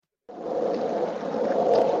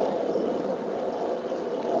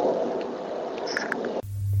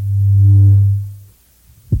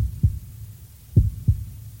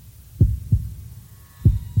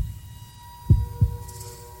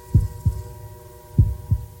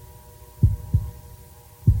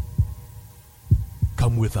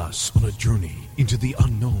Come with us on a journey into the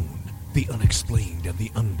unknown, the unexplained, and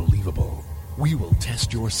the unbelievable. We will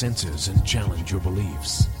test your senses and challenge your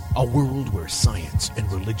beliefs. A world where science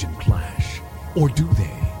and religion clash. Or do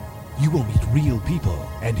they? You will meet real people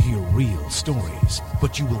and hear real stories,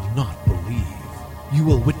 but you will not believe. You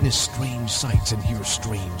will witness strange sights and hear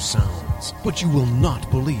strange sounds, but you will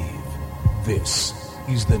not believe. This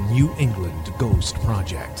is the New England Ghost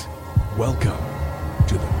Project. Welcome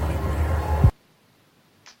to the nightmare.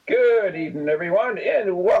 Good evening, everyone,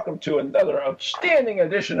 and welcome to another outstanding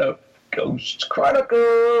edition of Ghost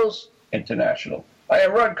Chronicles International. I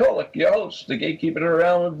am Ron Kolick, your host, the gatekeeper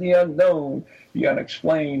around the unknown, the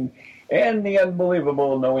unexplained, and the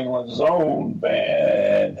unbelievable, New England's own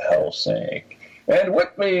Van Helsing. And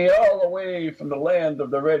with me, all the way from the land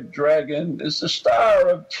of the Red Dragon, is the star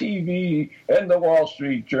of TV and the Wall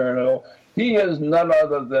Street Journal. He is none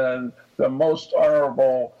other than the most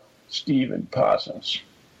honorable Stephen Parsons.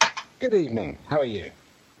 Good evening. How are you?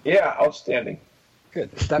 Yeah, outstanding.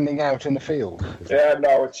 Good. Standing out in the field. Yeah,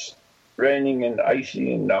 no, it's raining and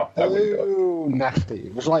icy and no. Oh, nasty.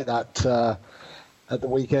 It was like that at the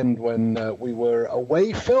weekend when we were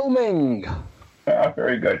away filming.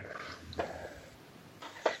 Very good.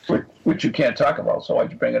 Which you can't talk about, so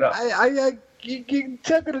why'd you bring it up? You can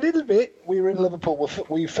talk a little bit. We were in Liverpool.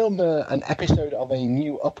 We filmed an episode of a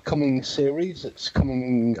new upcoming series that's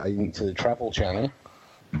coming, I think, to the Travel Channel.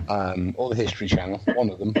 Or the History Channel, one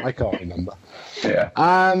of them, I can't remember. Yeah.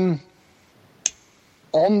 On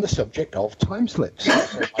the subject of time slips.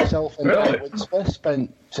 So myself and Really? Dan Winsper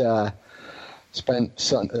spent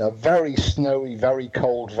a very snowy, very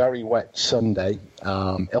cold, very wet Sunday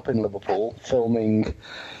up in Liverpool, filming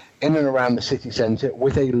in and around the city centre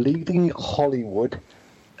with a leading Hollywood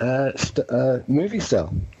movie star.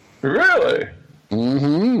 Really?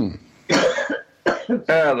 Mm-hmm.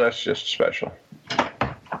 Yeah, that's just special.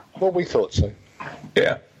 Well, we thought so.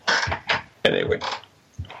 Yeah. Anyway.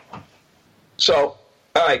 So,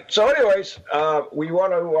 all right. So, anyways, we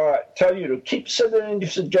want to tell you to keep sending in your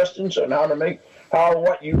suggestions on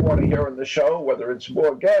what you want to hear on the show, whether it's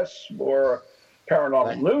more guests, more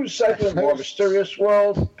paranormal news segment, more mysterious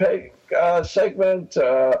world segment,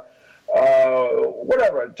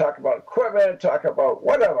 whatever. Talk about equipment, talk about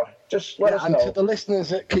whatever. Just let us know. And to the listeners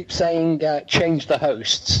that keep saying change the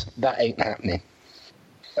hosts, that ain't happening.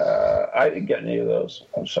 I didn't get any of those.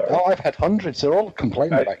 I'm sorry. Oh, I've had hundreds. They're all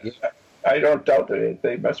complaining about you. I don't doubt that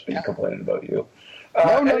they must be complaining about you.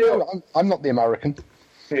 No. I'm not the American.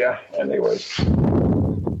 Yeah. Anyways,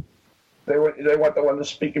 they want the one that's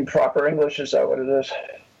speaking proper English. Is that what it is?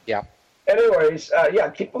 Yeah. Anyways,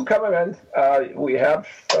 keep them coming in. We have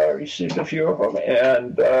received a few of them,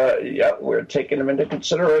 and we're taking them into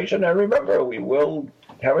consideration. And remember, we will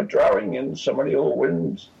have a drawing, and somebody will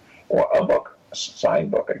win a book.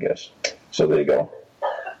 Signed book, I guess. So there you go.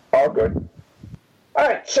 All good. All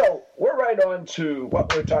right, so we're right on to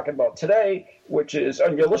what we're talking about today, which is,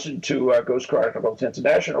 and you're listening to Ghost Chronicles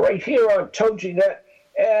International right here on TogiNet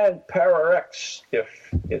and PowerX, if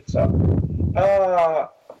it's up.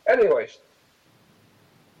 Anyways.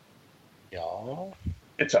 Yeah.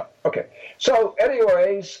 It's up. Okay. So,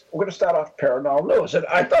 anyways, we're going to start off paranormal news. And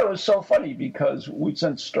I thought it was so funny because we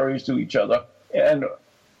sent stories to each other, and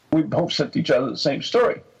we both sent each other the same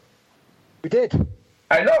story. We did.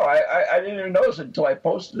 I know. I didn't even notice it until I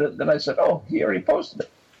posted it. Then I said, oh, he already posted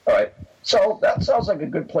it. All right. So that sounds like a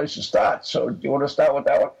good place to start. So do you want to start with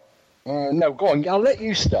that one? No, go on. I'll let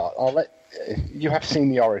you start. You have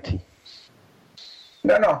seniority.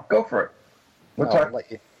 No, go for it. I'll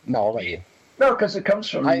let you. No, because it comes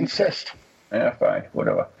from... I insist. Yeah, fine.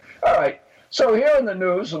 Whatever. All right. So here in the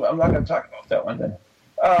news, I'm not going to talk about that one then.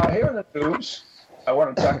 Here in the news, I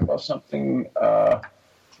want to talk about something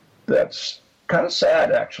that's kind of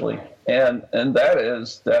sad, actually, and that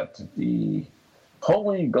is that the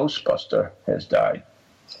holy Ghostbuster has died.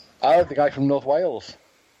 Oh, the guy from North Wales.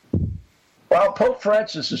 While Pope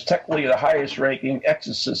Francis is technically the highest-ranking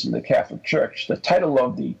exorcist in the Catholic Church, the title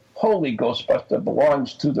of the holy Ghostbuster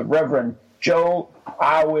belongs to the Reverend Joe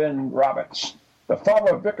Arwin Roberts, the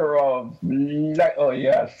former vicar of Wales.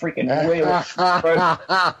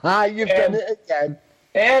 You've done it again.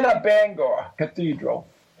 Anna Bangor Cathedral,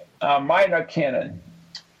 a minor canon,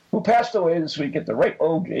 who passed away this week at the ripe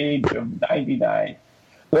old age of 99.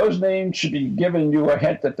 Those names should be giving you a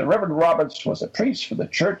hint that the Reverend Roberts was a priest for the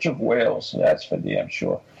Church of Wales. That's for damn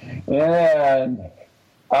sure. And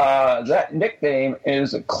that nickname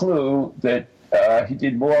is a clue that he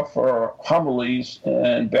did more for homilies,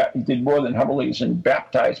 and he did more than homilies and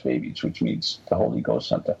baptized babies, which means the Holy Ghost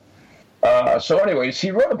Center. So anyways,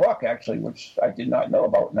 he wrote a book, actually, which I did not know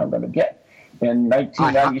about, and I'm going to get. in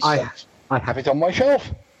 1996. I have it on my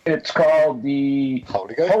shelf. It's called the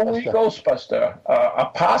Holy Ghostbuster. A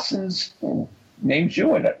Parsons names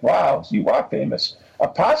you in it. Wow, you are famous. A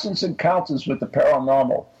Parsons Encounters with the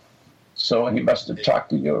Paranormal. So he must have talked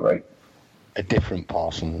to you, right? A different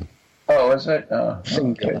Parson. Oh, is it?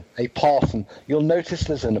 Singular. Okay. A Parson. You'll notice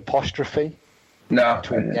there's an apostrophe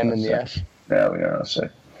between the N and the S. No, we don't say.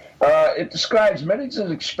 It describes many of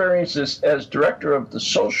his experiences as director of the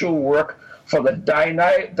social work for the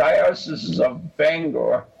Diocese of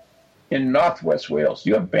Bangor in Northwest Wales.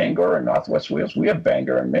 You have Bangor in Northwest Wales? We have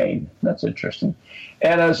Bangor in Maine. That's interesting.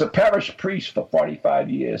 And as a parish priest for 45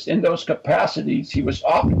 years. In those capacities, he was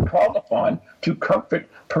often called upon to comfort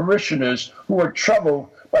parishioners who were troubled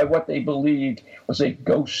by what they believed was a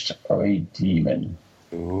ghost or a demon.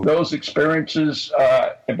 Ooh. Those experiences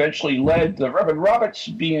eventually led the Reverend Roberts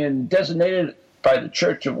being designated by the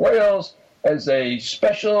Church of Wales as a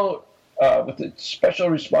special with the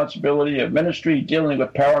special responsibility of ministry dealing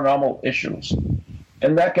with paranormal issues.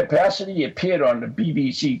 In that capacity, he appeared on the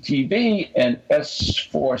BBC TV and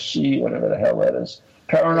S4C, whatever the hell that is.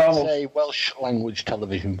 Paranormal. It's a Welsh language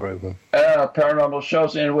television program. Paranormal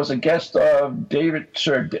shows, and was a guest of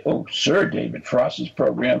Sir David Frost's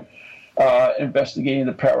program, investigating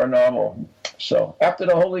the paranormal. So after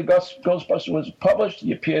the Holy Ghostbuster was published,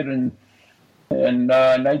 he appeared in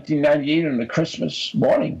 1998 on the Christmas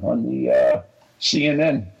morning on the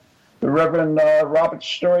CNN. The Reverend Robert's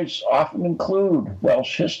stories often include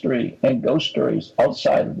Welsh history and ghost stories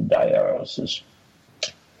outside of the diocese.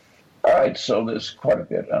 All right, so there's quite a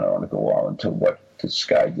bit. I don't want to go on into what this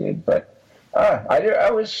guy did, but I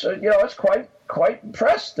was, I was quite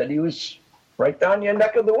impressed that he was right down your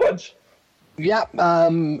neck of the woods. Yeah, a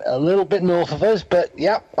little bit north of us, but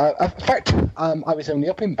yeah. In fact, I was only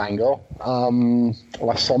up in Bangor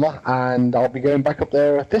last summer, and I'll be going back up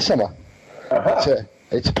there this summer. Uh-huh.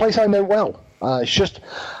 It's a place I know well. It's just,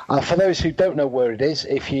 for those who don't know where it is,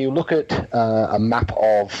 if you look at a map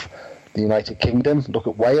of the United Kingdom, look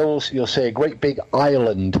at Wales, you'll see a great big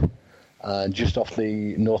island just off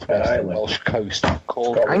the northwest Welsh coast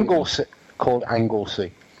called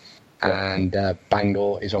Anglesey. And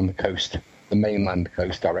Bangor is on the coast, the mainland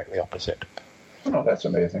coast directly opposite. Oh, that's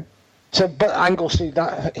amazing. So, but Anglesey,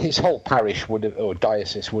 his whole parish or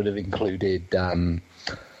diocese would have included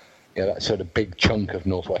that sort of big chunk of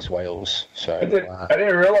northwest Wales. So I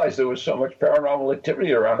didn't realize there was so much paranormal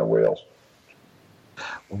activity around in Wales.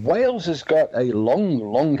 Wales has got a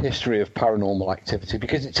long history of paranormal activity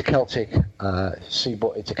because it's a Celtic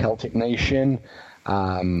seaboard. It's a Celtic nation,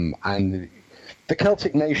 and the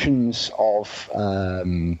Celtic nations of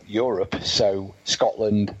Europe, so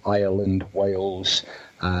Scotland, Ireland, Wales,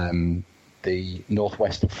 the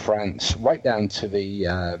northwest of France, right down to the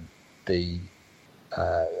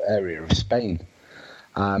area of Spain,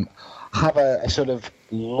 have a sort of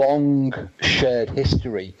long shared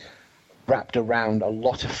history wrapped around a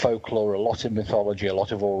lot of folklore, a lot of mythology, a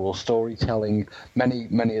lot of oral storytelling.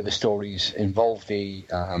 Many of the stories involve the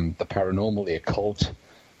paranormal, the occult,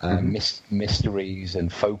 mysteries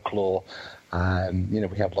and folklore.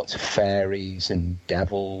 We have lots of fairies and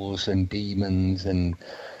devils and demons and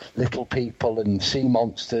little people and sea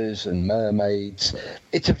monsters and mermaids.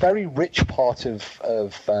 It's a very rich part of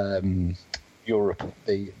Europe,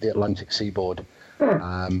 the Atlantic seaboard.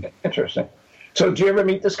 Interesting. So did you ever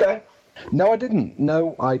meet this guy? No, I didn't.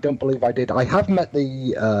 No, I don't believe I did. I have met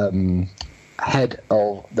the head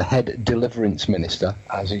deliverance minister,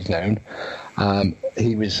 as he's known.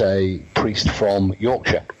 He was a priest from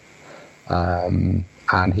Yorkshire, and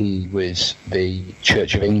he was the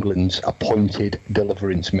Church of England's appointed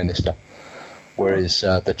deliverance minister, whereas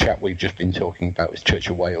the chap we've just been talking about was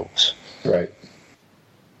Church of Wales. Right.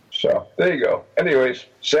 So there you go. Anyways,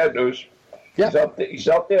 sad news. Yeah. He's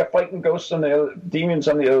out there fighting ghosts demons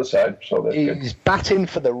on the other side. So that's good. He's batting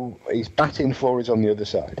for us on the other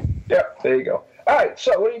side. Yeah, there you go. All right,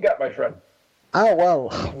 so what do you got, my friend? Oh, well,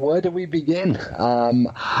 where do we begin?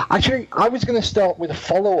 Actually, I was going to start with a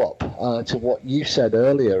follow-up to what you said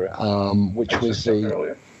earlier, which was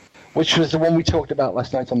the one we talked about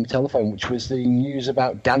last night on the telephone, which was the news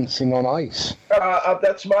about dancing on ice.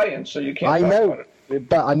 That's mine, so you can't talk about it.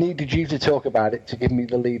 But I needed you to talk about it to give me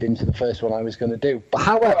the lead into the first one I was going to do. But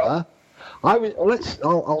however,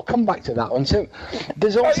 I'll come back to that one. So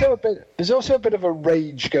there's also a bit of a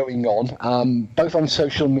rage going on, both on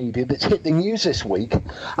social media that's hit the news this week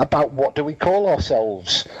about what do we call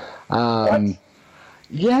ourselves.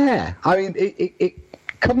 Yeah, I mean it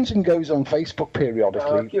comes and goes on Facebook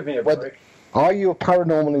periodically. Give me a break. Are you a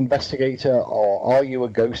paranormal investigator, or are you a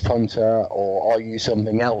ghost hunter, or are you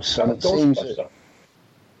something else? And it seems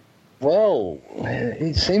Well,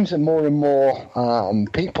 it seems that more and more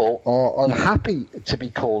people are unhappy to be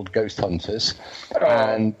called ghost hunters,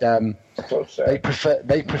 and So they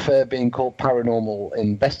sad. prefer being called paranormal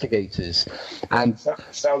investigators. And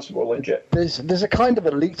Sounds more legit. there's a kind of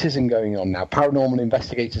elitism going on now. Paranormal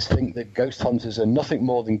investigators think that ghost hunters are nothing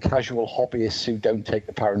more than casual hobbyists who don't take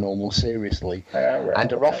the paranormal seriously, Right.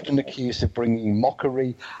 and are often accused of bringing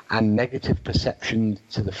mockery and negative perception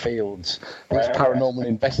to the fields. These Right. paranormal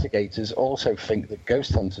investigators also think that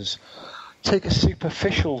ghost hunters take a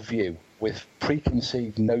superficial view with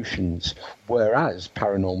preconceived notions, whereas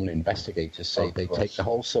paranormal investigators say Of they course. take the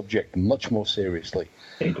whole subject much more seriously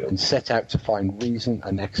They do. and set out to find reason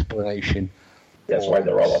and explanation. That's why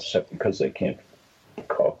they're all upset, because they can't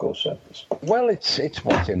call ghost hunters. Well, it's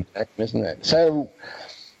what's in the name, isn't it? So,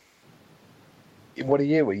 what are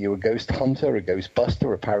you? Are you a ghost hunter, a ghost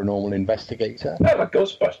buster, a paranormal investigator? I'm a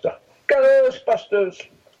Ghostbuster. Ghostbusters!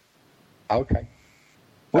 Okay.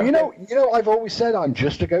 Well, you know, I've always said I'm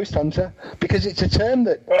just a ghost hunter because it's a term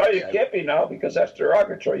that Well, you can't be now, because that's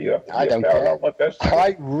derogatory. You have to be I don't a care. paranormal investigator.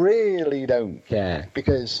 I really don't care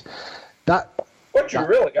because that What you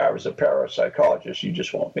really are is a parapsychologist. You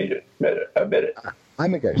just won't admit it.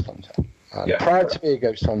 I'm a ghost hunter. I'm Yeah. proud to be a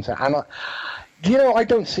ghost hunter, and I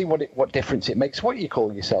don't see what difference it makes what you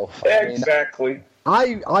call yourself. I mean, Exactly.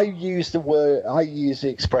 I use the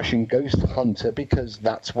expression ghost hunter because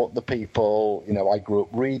that's what the people, I grew up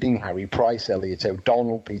reading, Harry Price, Elliot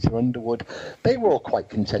O'Donnell, Peter Underwood. They were all quite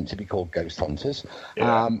content to be called ghost hunters.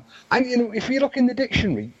 Yeah. And if you look in the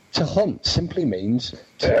dictionary, to hunt simply means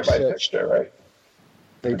to Everybody search. picks there, right?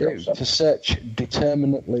 They do, to search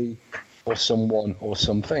determinately for someone or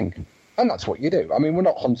something. And that's what you do. I mean, we're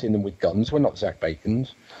not hunting them with guns. We're not Zach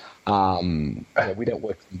Bacons. We don't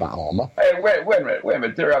work in bat armor. Hey, wait a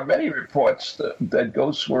minute. There are many reports that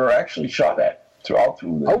ghosts were actually shot at throughout the...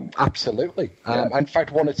 Oh, absolutely. Yeah. In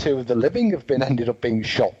fact, one or two of the living have ended up being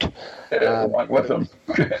shot. Along with them.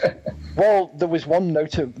 Well, there was one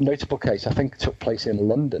notable case, I think it took place in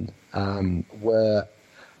London, where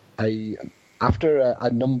after a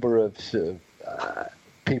number of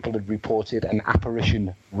people had reported an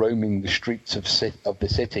apparition roaming the streets of the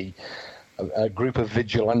city, a group of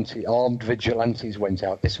armed vigilantes went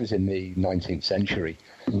out. This was in the 19th century.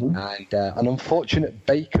 Mm-hmm. And an unfortunate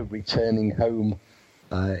baker returning home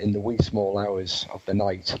in the wee small hours of the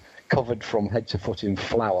night, covered from head to foot in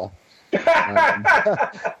flour.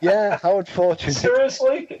 Yeah, how unfortunate.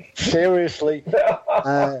 Seriously?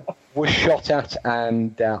 Was shot at,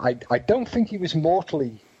 and I don't think he was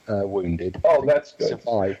mortally wounded. Oh, I think that's he good.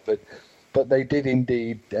 survived, but they did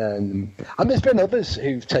indeed. And there's been others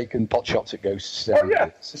who've taken pot shots at ghosts. Oh, yeah.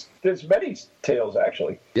 There's many tales,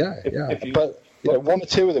 actually. Yeah. If you But one or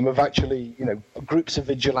two of them have actually, groups of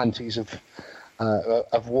vigilantes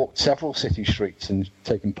have walked several city streets and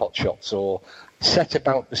taken pot shots, or set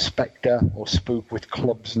about the spectre or spook with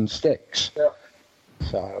clubs and sticks. Yeah.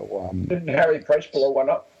 So Didn't Harry Price blow one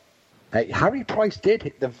up? Harry Price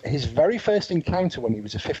did. His very first encounter when he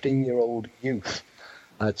was a 15-year-old youth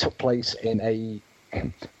took place in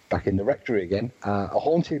back in the rectory again, a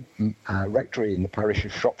haunted rectory in the parish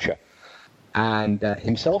of Shropshire. And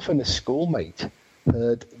himself and a schoolmate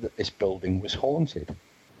heard that this building was haunted.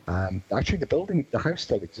 Actually, the house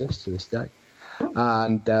still exists to this day.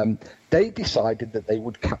 And they decided that they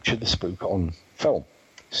would capture the spook on film.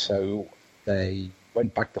 So they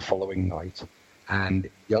went back the following night, and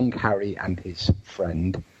young Harry and his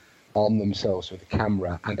friend armed themselves with a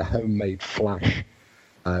camera and a homemade flash,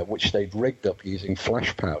 which they'd rigged up using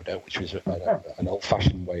flash powder, which was an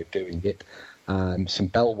old-fashioned way of doing it, some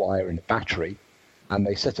bell wire and a battery, and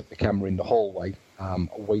they set up the camera in the hallway,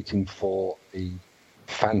 waiting for the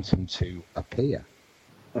phantom to appear.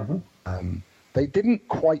 Mm-hmm. They didn't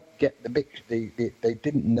quite get the big. They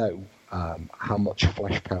didn't know how much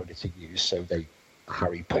flash powder to use, so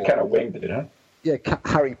Harry They poured. kind of winged it, huh? Yeah,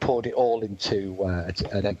 Harry poured it all into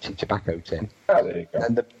an empty tobacco tin, Oh, there you go.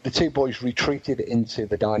 and the two boys retreated into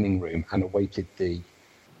the dining room and awaited to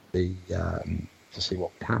see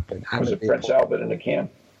what would happen. And Was it Prince Albert in the can?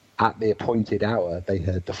 at the appointed hour, they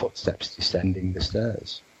heard the footsteps descending the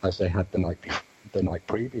stairs, as they had the night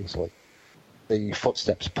previously. The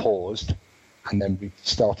footsteps paused, and then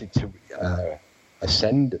started to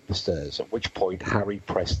ascend the stairs, at which point Harry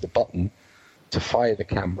pressed the button to fire the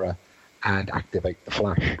camera and activate the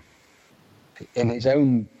flash. In his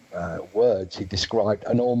own words, he described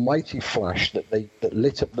an almighty flash that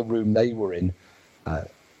lit up the room they were in,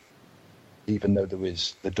 even though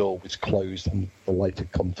the door was closed and the light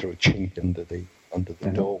had come through a chink under the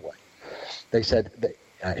Mm-hmm. doorway. They said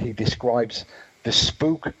that he describes the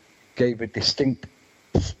spook gave a distinct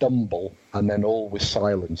stumble, and then all was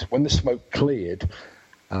silent. When the smoke cleared,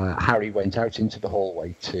 Harry went out into the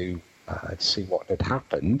hallway to see what had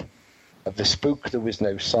happened. Of the spook, there was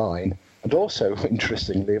no sign, and also,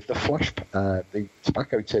 interestingly, of the the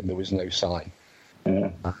tobacco tin, there was no sign.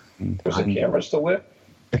 Was the camera still there?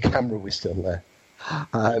 The camera was still there.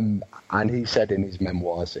 And he said in his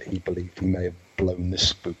memoirs that he believed he may have blown the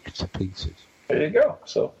spook to pieces. There you go.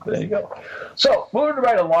 So, moving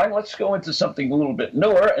right along, let's go into something a little bit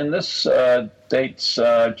newer, and this dates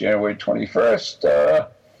January 21st.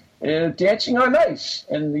 Dancing on Ice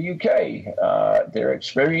in the UK. They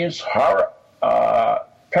experienced horror,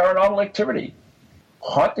 paranormal activity,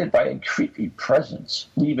 haunted by a creepy presence,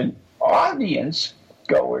 leaving audience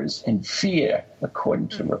goers in fear, according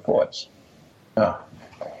to reports.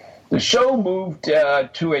 The show moved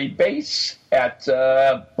to a base at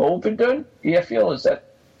Bovingdon Airfield. Is that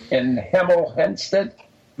in Hemel Hempstead?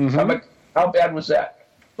 Mm-hmm. How bad was that?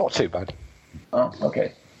 Not too bad. Oh,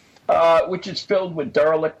 okay. Which is filled with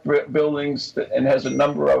derelict buildings and has a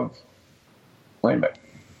number of... Wait a minute.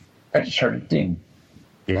 I just heard a ding.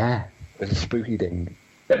 Yeah, there's a spooky ding.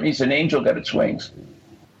 That means an angel got its wings.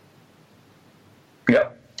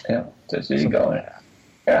 Yep. Yeah. There you go.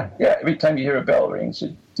 Yeah. Every time you hear a bell ring,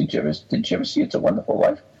 did you ever see It's a Wonderful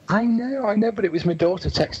Life? I know, but it was my daughter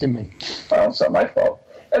texting me. Well, it's not my fault.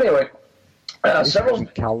 Anyway, several...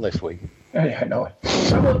 Cal this week. Yeah, I know it.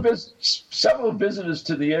 Several visitors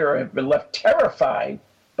to the area have been left terrified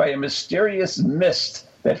by a mysterious mist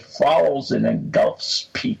that follows and engulfs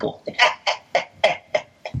people.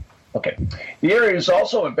 Okay. The area is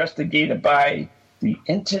also investigated by the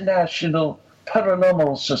International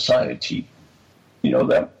Paranormal Society. You know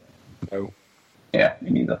them? No. Yeah,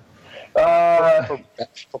 me neither.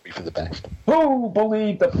 Probably for the best. Who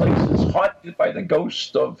believe the place is haunted by the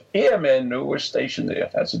ghost of airmen who were stationed there.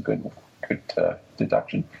 That's a good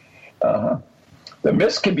deduction. The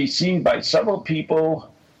mist can be seen by several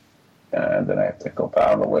people, and then I have to go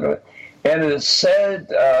down a little bit. And it is said,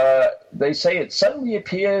 they say it suddenly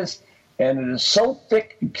appears, and it is so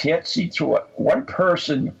thick you can't see through it. One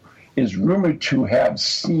person is rumored to have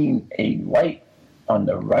seen a light on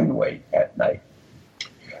the runway at night.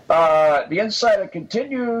 The insider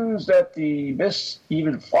continues that the mist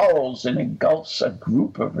even follows and engulfs a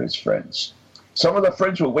group of his friends. Some of the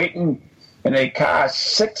friends were waiting in a car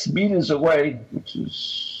 6 meters away, which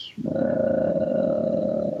is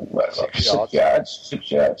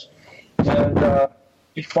 6 yards. And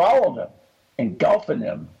it followed them, engulfing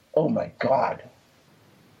them. Oh, my God.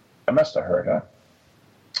 I must have heard, huh?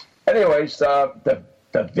 Anyways, the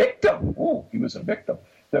victim, he was a victim.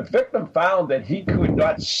 The victim found that he could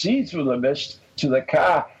not see through the mist to the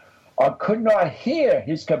car or could not hear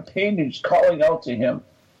his companions calling out to him.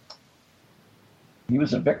 He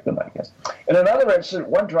was a victim, I guess. In another incident,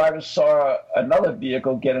 one driver saw another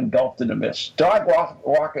vehicle get engulfed in the mist. Dog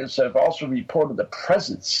walkers have also reported the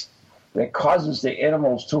presence that causes the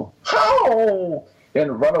animals to howl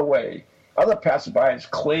and run away. Other passersby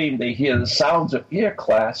claim they hear the sounds of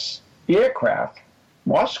aircraft,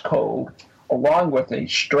 Morse code, along with a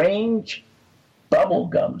strange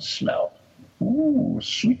bubblegum smell. Ooh,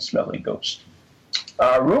 sweet-smelling ghost.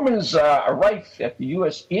 Rumors are rife that the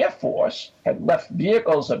U.S. Air Force had left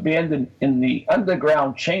vehicles abandoned in the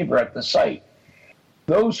underground chamber at the site.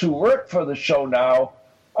 Those who work for the show now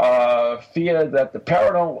fear that the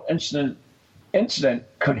paranormal incident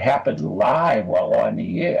could happen live while on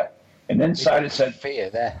the air. An insider said... Fear,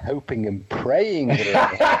 they're hoping and praying.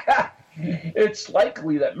 It's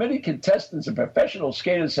likely that many contestants and professional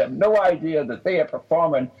skaters have no idea that they are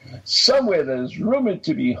performing somewhere that is rumored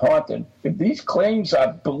to be haunted. If these claims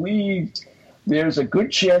are believed, there's a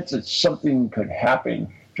good chance that something could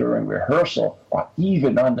happen during rehearsal or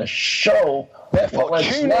even on the show. Therefore,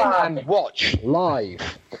 tune in and watch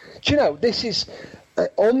live. Do you know, this is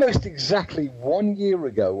almost exactly 1 year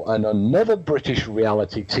ago, and another British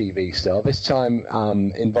reality TV star, this time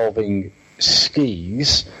involving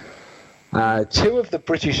skis. Two of the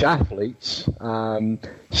British athletes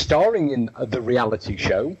starring in the reality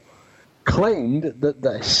show claimed that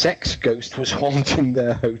the sex ghost was haunting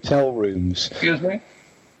their hotel rooms. Excuse me?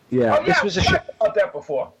 Yeah, this was a show about that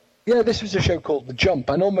before. Yeah, this was a show called The Jump,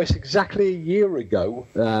 and almost exactly a year ago,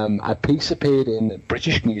 a piece appeared in a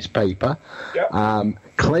British newspaper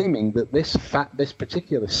claiming that this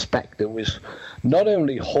particular spectre was not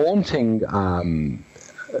only haunting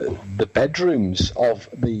the bedrooms of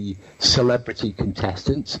the celebrity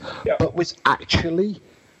contestants, but was actually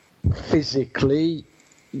physically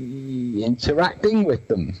interacting with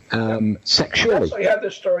them sexually. We had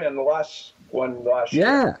this story on the last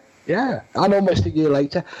year. Yeah, and almost a year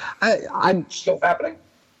later, I'm Still happening?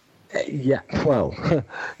 Yeah, well,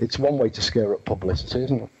 it's one way to scare up publicity,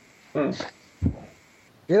 isn't it?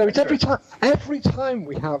 You know, it's every time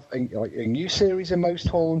we have a new series of Most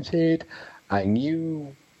Haunted, a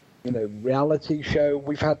new, reality show.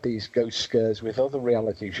 We've had these ghost scares with other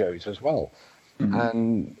reality shows as well,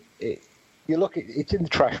 and you look at it's in the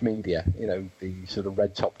trash media, the sort of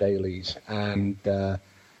red top dailies, and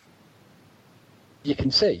you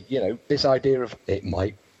can see, this idea of it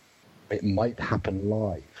might happen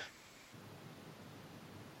live.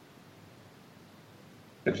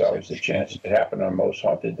 There's always a chance it happened on Most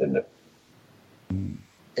Haunted, didn't it?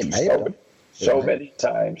 It may have done. So many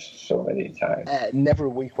times. Never a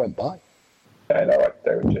week went by. I know it.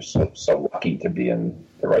 They were just so lucky to be in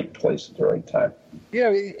the right place at the right time.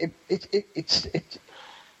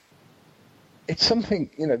 It's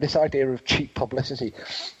something, this idea of cheap publicity.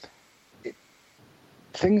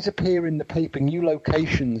 Things appear in the paper, new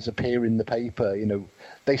locations appear in the paper.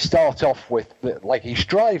 They start off with like East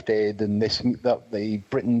Drive did, and the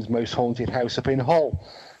Britain's Most Haunted house up in Hull.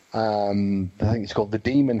 I think it's called the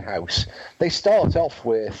Demon House. They start off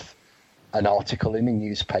with an article in a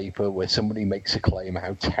newspaper where somebody makes a claim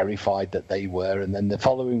how terrified that they were, and then the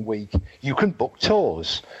following week you can book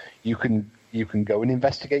tours. You can go and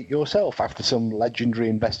investigate yourself after some legendary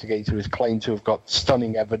investigator has claimed to have got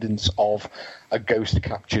stunning evidence of a ghost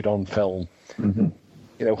captured on film.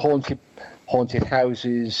 Haunted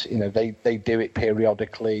houses, they do it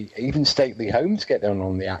periodically. Even stately homes get down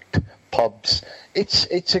on the act. Pubs.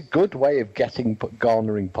 It's a good way of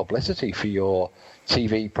garnering publicity for your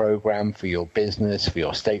TV program, for your business, for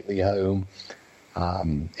your stately home.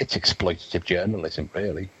 It's exploitative journalism,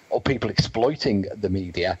 really, or people exploiting the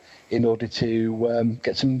media in order to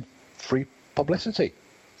get some free publicity.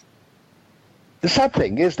 The sad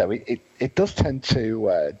thing is, though, it does tend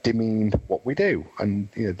to demean what we do and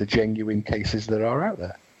the genuine cases that are out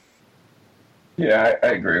there. Yeah, I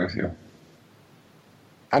agree with you.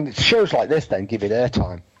 And it's shows like this then give it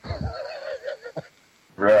airtime.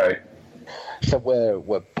 Right. So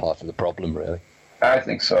we're part of the problem, really. I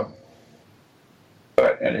think so.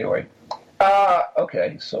 But anyway.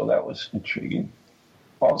 Okay, so that was intriguing.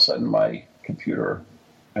 All of a sudden my computer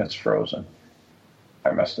has frozen.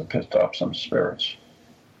 I must have pissed off some spirits.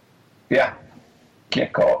 Yeah.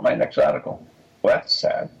 Can't call it my next article. Well, that's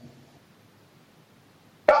sad.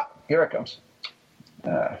 Here it comes.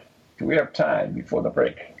 Do we have time before the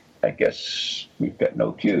break? I guess we've got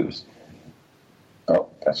no cues. Oh,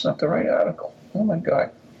 that's not the right article. Oh, my God.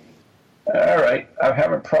 All right. I'm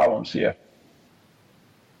having problems here.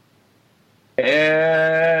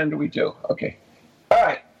 And we do. Okay. All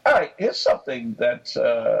right. Here's something that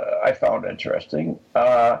I found interesting.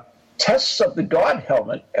 Tests of the God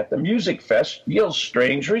helmet at the Music Fest yield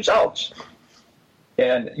strange results.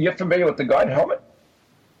 And you're familiar with the God helmet?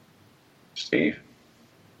 Steve?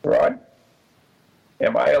 Rod?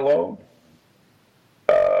 Am I alone?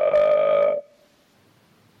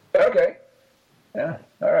 Okay. Yeah.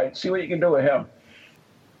 All right. See what you can do with him.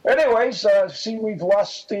 Anyways, see, we've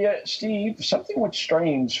lost Steve. Something went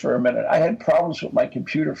strange for a minute. I had problems with my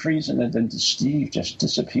computer freezing, and then Steve just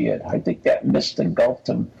disappeared. I think that mist engulfed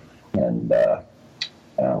him. And,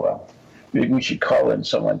 well, maybe we should call in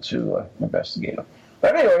someone to investigate him.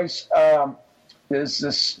 But anyways, there's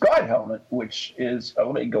this God helmet, which is,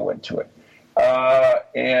 let me go into it.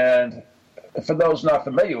 And for those not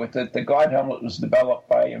familiar with it, the God helmet was developed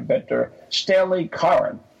by inventor Stanley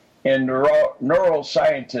Coren and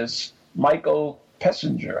neuroscientist Michael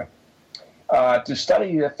Pessinger to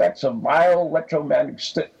study the effects of mild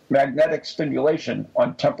electromagnetic stimulation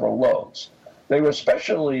on temporal lobes. They were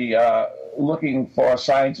especially looking for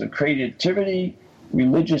signs of creativity,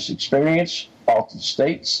 religious experience, altered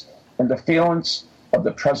states, and the feelings of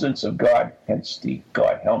the presence of God, hence the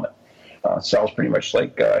God helmet. Sounds pretty much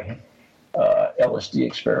like LSD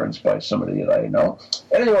experience by somebody that I know.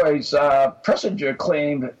 Anyways, Pessinger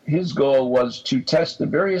claimed his goal was to test the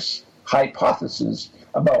various hypotheses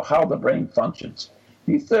about how the brain functions.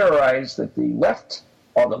 He theorized that the left,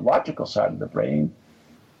 or the logical side of the brain,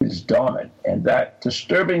 is dominant, and that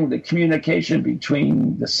disturbing the communication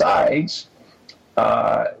between the sides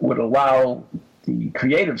would allow the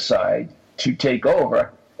creative side to take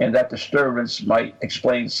over, and that disturbance might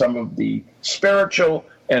explain some of the spiritual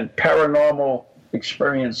and paranormal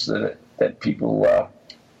experience that people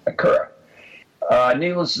occur.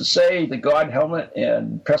 Needless to say, the God helmet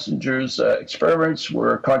and Pessinger's experiments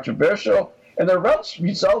were controversial, And the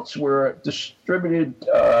results were disputed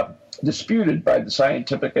by the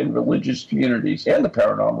scientific and religious communities and the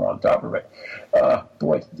paranormal on top of it.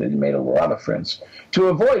 Boy, they made a lot of friends. To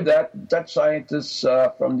avoid that, Dutch scientists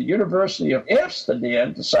from the University of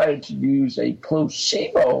Amsterdam decided to use a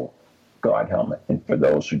placebo God helmet. And for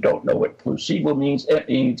those who don't know what placebo means, it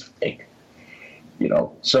means fake.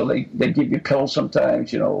 So they give you pills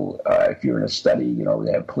sometimes, if you're in a study,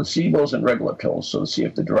 they have placebos and regular pills. So to see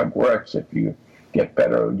if the drug works, if you get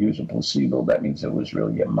better or use a placebo, that means it was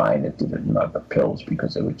really your mind that did it, not the pills,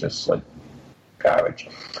 because it was just like garbage.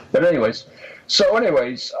 But anyways,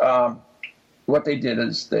 what they did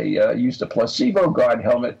is they used a placebo God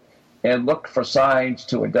helmet and looked for signs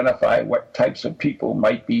to identify what types of people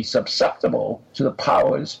might be susceptible to the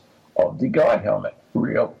powers of the God helmet,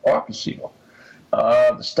 real or placebo.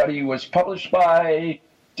 The study was published by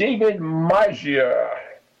David Meijer.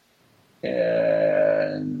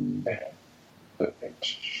 And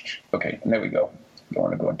okay, there we go. Don't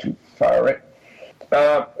want to go too far. Right?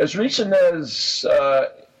 As recent as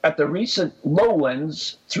at the recent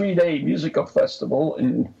Lowlands 3-day musical festival,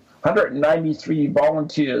 193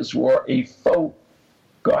 volunteers wore a faux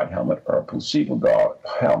God helmet or a placebo God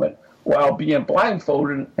helmet while being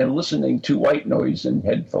blindfolded and listening to white noise in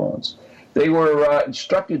headphones. They were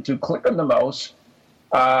instructed to click on the mouse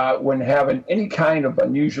when having any kind of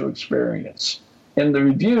unusual experience. In the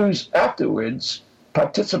reviews afterwards,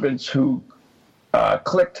 participants who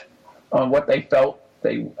clicked on what they felt,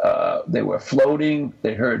 they were floating,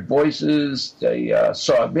 they heard voices, they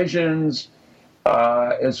saw visions,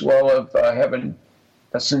 as well as having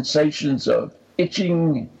sensations of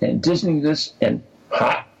itching and dizziness and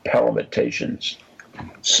heart palpitations.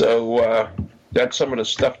 So that's some of the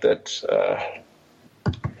stuff that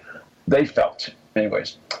they felt.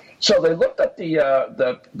 Anyways, so they looked at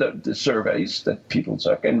the surveys that people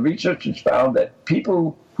took, and researchers found that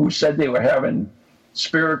people who said they were having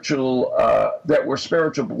that were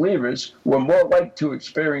spiritual believers were more likely to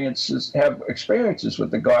have experiences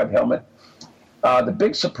with the God helmet. The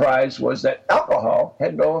big surprise was that alcohol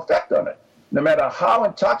had no effect on it. No matter how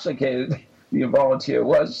intoxicated the volunteer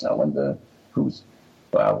was, I wonder who's,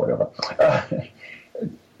 well, whatever.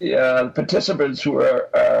 The participants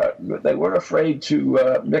they were afraid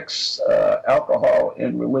to mix alcohol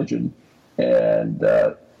in religion and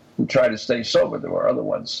try to stay sober. There were other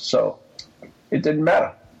ones. So it didn't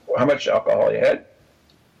matter how much alcohol you had.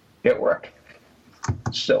 It worked.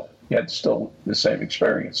 Still, you had the same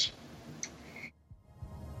experience.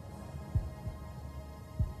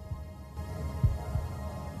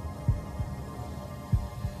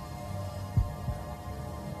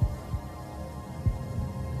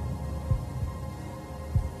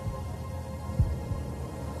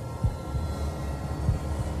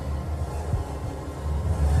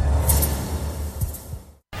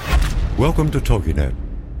 Welcome to TogiNet,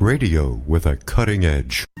 radio with a cutting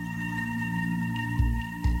edge.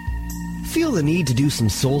 Feel the need to do some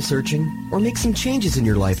soul searching or make some changes in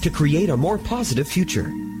your life to create a more positive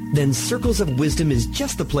future? Then Circles of Wisdom is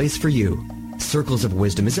just the place for you. Circles of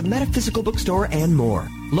Wisdom is a metaphysical bookstore and more,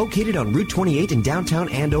 located on Route 28 in downtown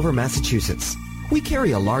Andover, Massachusetts. We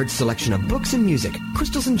carry a large selection of books and music,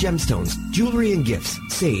 crystals and gemstones, jewelry and gifts,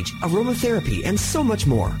 sage, aromatherapy, and so much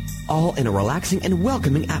more, all in a relaxing and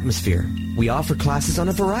welcoming atmosphere. We offer classes on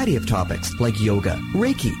a variety of topics like yoga,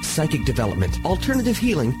 Reiki, psychic development, alternative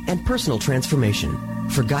healing, and personal transformation.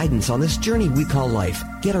 For guidance on this journey we call life,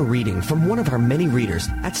 get a reading from one of our many readers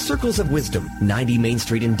at Circles of Wisdom, 90 Main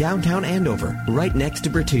Street in downtown Andover, right next to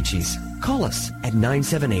Bertucci's. Call us at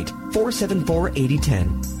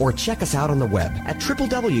 978-474-8010 or check us out on the web at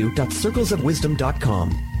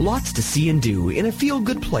www.circlesofwisdom.com. Lots to see and do in a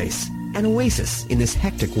feel-good place, an oasis in this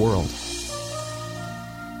hectic world.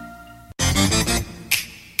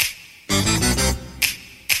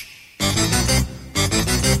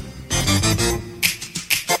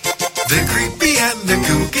 They're creepy and they're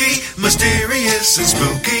kooky, mysterious and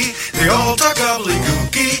spooky. They all talk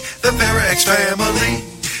gobbledygooky, the Parax family.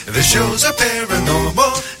 The shows are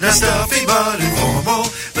paranormal, not stuffy but informal.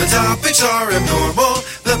 The topics are abnormal,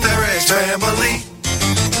 the Parax family.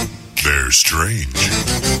 They're strange,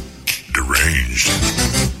 deranged,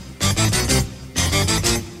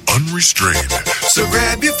 unrestrained. So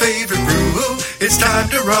grab your favorite brew, it's time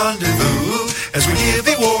to rendezvous as we give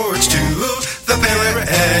awards to the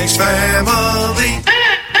Parax family.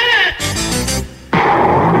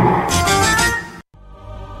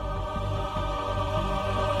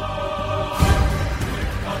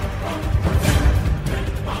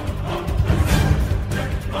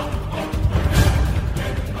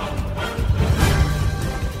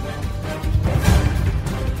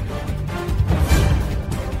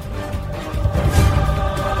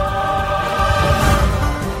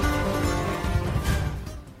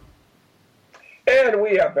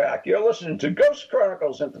 back. You're listening to Ghost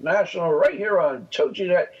Chronicles International right here on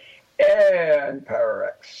TogiNet and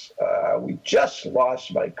PowerX. We just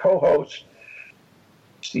lost my co-host,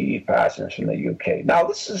 Steve Parsons from the UK. Now,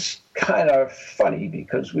 this is kind of funny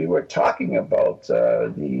because we were talking about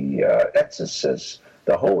the exorcist,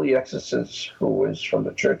 the holy exorcist who was from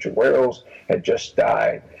the Church of Wales, had just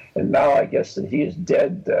died. And now I guess that he is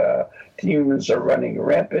dead. Demons are running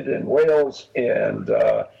rampant in Wales, and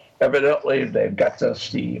evidently they've got to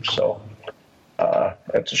Steve. So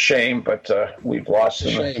it's a shame, but we've lost him.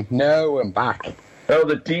 It's a shame. No, I'm back. No,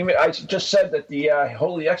 the demon. I just said that the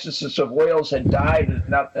holy exorcist of Wales had died, and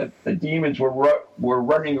not that the demons were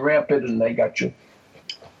running rampant, and they got you.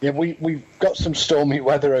 Yeah, we've got some stormy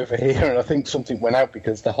weather over here, and I think something went out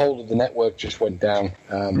because the whole of the network just went down.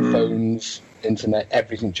 Phones, internet,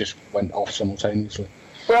 everything just went off simultaneously.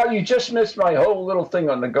 Well, you just missed my whole little thing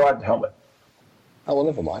on the God helmet. Oh, well,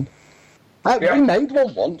 never mind. We made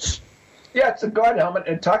one once. Yeah, it's a God helmet,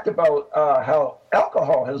 and talked about how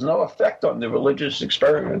alcohol has no effect on the religious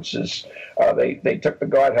experiences. They took the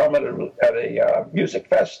God helmet at a music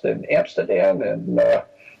fest in Amsterdam, and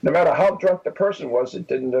no matter how drunk the person was, it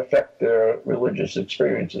didn't affect their religious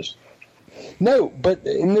experiences. No, but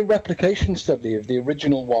in the replication study of the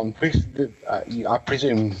original one, I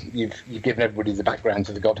presume you've given everybody the background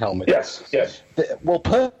to the God helmet. Yes.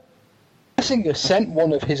 Persinger sent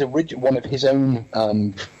one of his own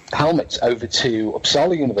helmets over to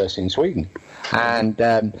Uppsala University in Sweden, and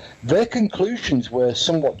their conclusions were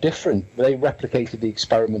somewhat different. They replicated the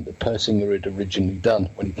experiment that Persinger had originally done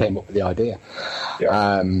when he came up with the idea,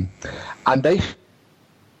 and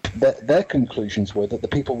their conclusions were that the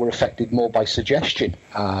people were affected more by suggestion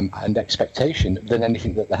and expectation than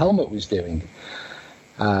anything that the helmet was doing.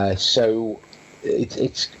 So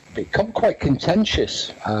it's become quite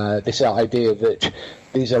contentious, this idea that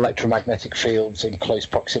these electromagnetic fields in close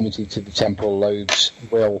proximity to the temporal lobes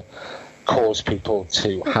will cause people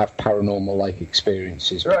to have paranormal-like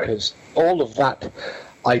experiences, right. Because all of that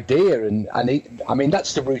idea, I mean,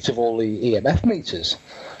 that's the root of all the EMF meters.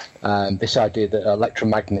 This idea that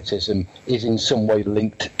electromagnetism is in some way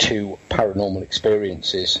linked to paranormal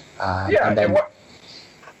experiences.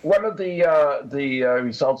 One of the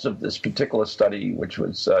results of this particular study, which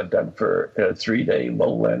was done for a 3-day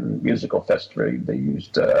Lowland Musical Festival, they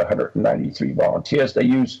used 193 volunteers. They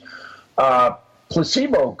used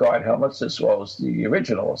placebo God helmets as well as the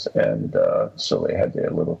originals, and so they had their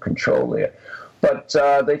little control there. But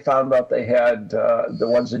they found out they had the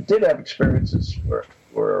ones that did have experiences were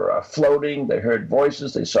floating. They heard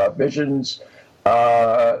voices. They saw visions.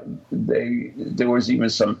 There was even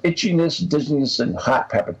some itchiness, dizziness, and heart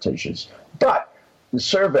palpitations. But the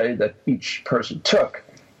survey that each person took,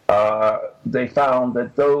 they found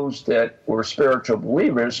that those that were spiritual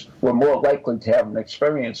believers were more likely to have an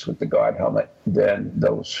experience with the God helmet than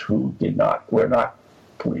those who were not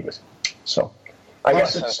believers. So I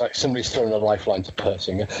guess it sounds like somebody's throwing a lifeline to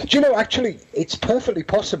Persinger. Do you know, actually, it's perfectly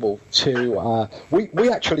possible to... we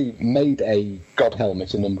actually made a God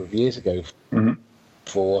helmet a number of years ago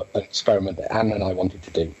for an experiment that Anne and I wanted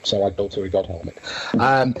to do. So I built her a God helmet.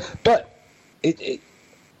 But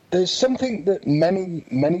there's something that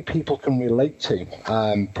many people can relate to,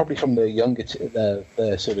 probably from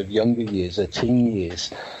the sort of younger years, their teen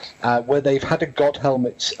years, where they've had a God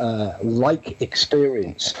helmet like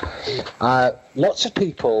experience. Lots of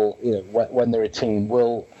people, when they're a teen,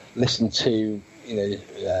 will listen to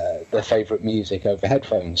their favourite music over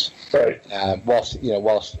headphones, right? Whilst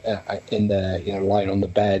in their lying on the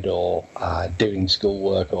bed or doing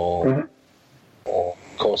schoolwork or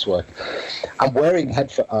coursework, and wearing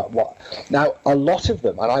headphones. Now, a lot of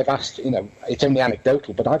them, and I've asked, it's only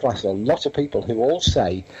anecdotal, but I've asked a lot of people who all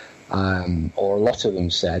say, or a lot of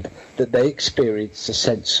them said, that they experienced a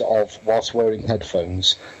sense of, whilst wearing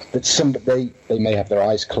headphones, that they may have their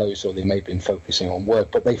eyes closed or they may have been focusing on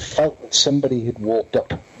work, but they felt that somebody had walked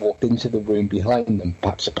into the room behind them,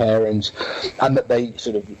 perhaps a parent, and that they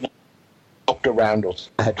sort of looked around or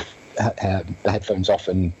had the headphones off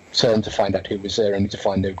and turned to find out who was there, only to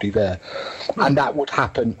find nobody there. And that would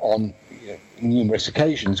happen on numerous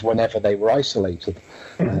occasions whenever they were isolated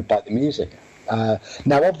by the music.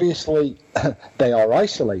 Now, obviously, they are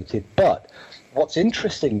isolated, but what's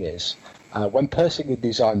interesting is when Persinger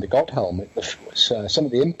designed the God helmet, some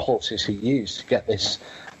of the impulses he used to get this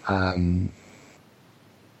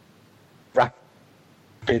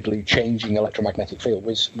rapidly changing electromagnetic field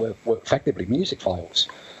were effectively music files.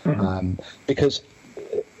 Because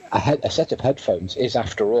a set of headphones is,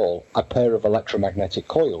 after all, a pair of electromagnetic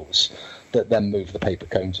coils that then move the paper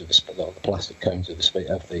cones of the plastic cones of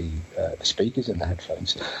the speakers in the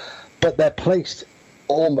headphones. But they're placed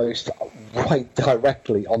almost right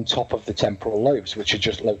directly on top of the temporal lobes, which are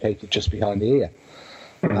just located just behind the ear.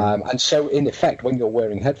 And so, in effect, when you're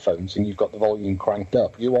wearing headphones and you've got the volume cranked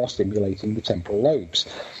up, you are stimulating the temporal lobes.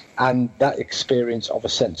 And that experience of a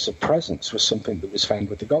sense of presence was something that was found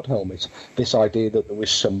with the God helmet. This idea that there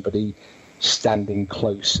was somebody standing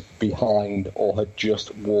close behind or had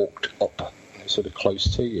just walked up, sort of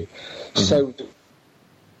close to you. Mm-hmm. So the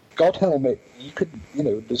God helmet,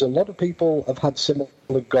 there's a lot of people have had similar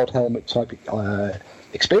God helmet type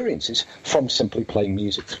experiences from simply playing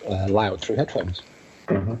music loud through headphones.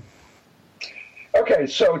 Mm-hmm. Okay,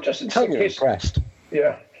 so just in case, impressed.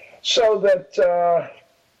 Yeah, so that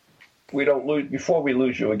we don't lose before we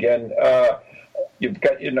lose you again. You've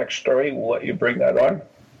got your next story. We'll let you bring that on.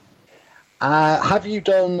 Have you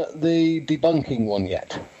done the debunking one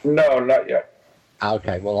yet? No, not yet.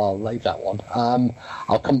 Okay, well, I'll leave that one.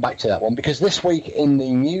 I'll come back to that one, because this week in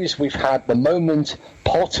the news we've had the moment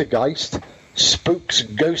poltergeist spooks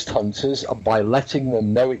ghost hunters by letting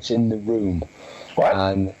them know it's in the room. What?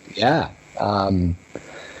 And, yeah,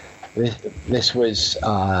 this was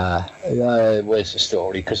where's the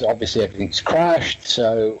story? Because obviously everything's crashed,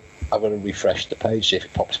 so I'm going to refresh the page, see if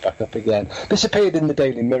it pops back up again. This appeared in the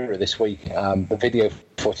Daily Mirror this week, the video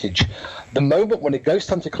footage. The moment when a ghost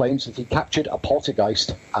hunter claims that he captured a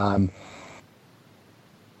poltergeist on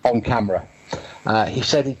camera. He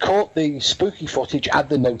said he caught the spooky footage at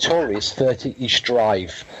the notorious 30 East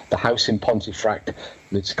Drive, the house in Pontefract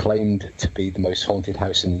that's claimed to be the most haunted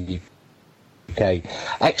house in the UK.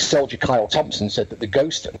 Ex-soldier Kyle Thompson said that the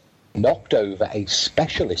ghost knocked over a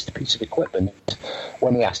specialist piece of equipment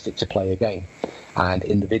when he asked it to play a game. And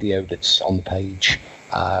in the video that's on the page,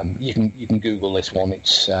 you can Google this one.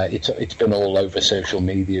 It's been all over social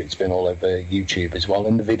media. It's been all over YouTube as well.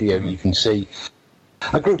 In the video, you can see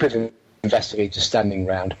a group of investigators standing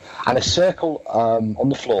around, and a circle on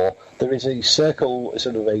the floor. There is a circle,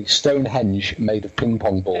 sort of a Stonehenge made of ping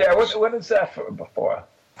pong balls. Yeah, what is that for before?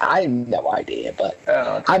 I have no idea, but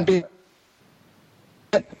and being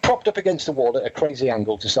propped up against the wall at a crazy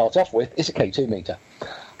angle to start off with is a K2 meter.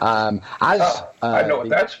 I know what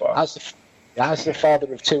that's for. As the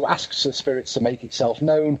father of two asks the spirits to make itself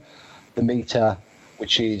known, the meter,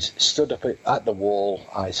 which is stood up at the wall,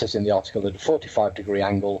 it says in the article at a 45-degree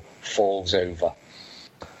angle, falls over.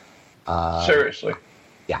 Seriously?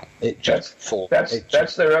 Yeah, it just falls.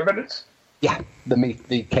 That's their evidence? Yeah, the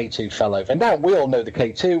K2 fell over. Now, we all know the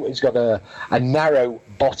K2 has got a narrow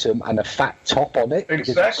bottom and a fat top on it.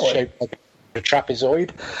 Exactly. Because it's shaped like a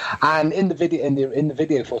trapezoid. And in the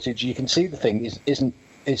video footage, you can see the thing is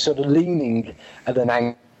sort of leaning at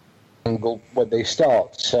an angle when they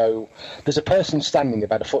start. So there's a person standing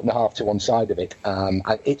about 1.5 foot to one side of it, and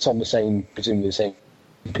it's on presumably the same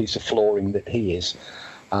piece of flooring that he is,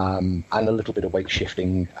 and a little bit of weight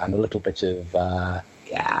shifting and a little bit of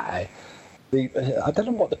I don't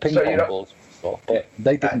know what the ping pong balls were for, but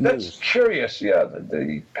they didn't move. That's curious, yeah,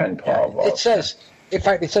 the ping pong balls. It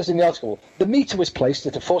says in the article, the meter was placed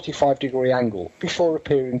at a 45-degree angle before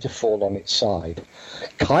appearing to fall on its side.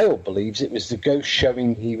 Kyle believes it was the ghost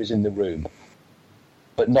showing he was in the room,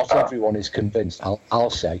 but not everyone is convinced, I'll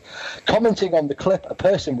say. Commenting on the clip, a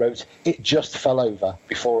person wrote, "It just fell over,"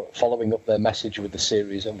 before following up their message with a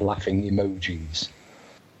series of laughing emojis.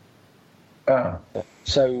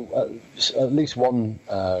 So at least one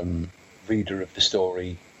reader of the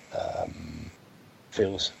story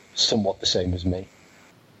feels somewhat the same as me.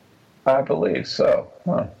 I believe so.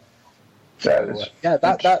 Huh.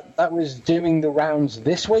 That was doing the rounds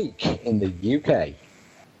this week in the UK.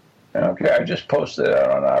 Okay, I just posted it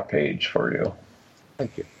on our page for you.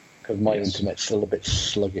 Thank you, because my internet's still a bit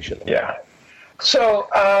sluggish at the moment. Yeah. So,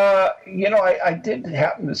 I did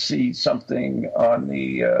happen to see something on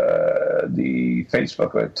the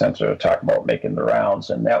Facebook that tends to talk about making the rounds,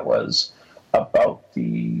 and that was about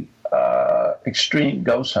the extreme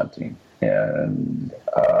ghost hunting. And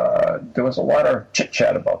there was a lot of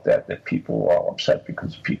chit-chat about that people were all upset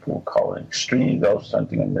because people call it extreme ghost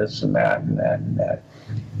hunting and this and that and that and that.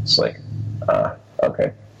 It's like,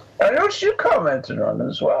 okay. I noticed you commented on it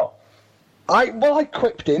as well. I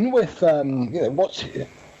quipped in with what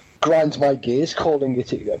grinds my gears, calling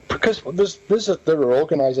it, because there are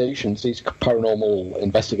organisations, these paranormal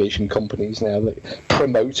investigation companies now that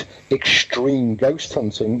promote extreme ghost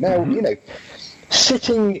hunting. Now,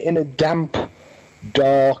 sitting in a damp,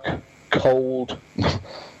 dark, cold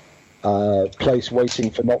place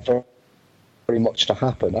waiting for not very much to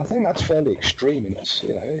happen, I think that's fairly extreme. And it's,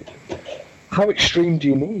 how extreme do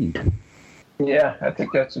you need? Yeah, I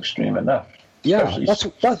think that's extreme enough. Yeah,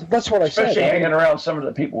 Especially- that's what I said. Especially hanging around some of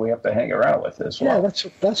the people we have to hang around with as well. Yeah,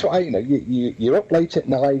 that's what you're up late at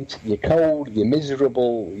night, you're cold, you're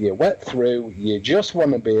miserable, you're wet through, you just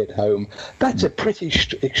want to be at home. That's a pretty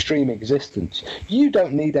extreme existence. You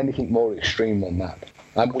don't need anything more extreme than that,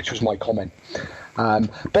 which was my comment.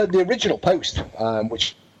 But the original post,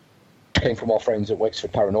 which came from our friends at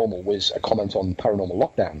Wexford Paranormal, was a comment on paranormal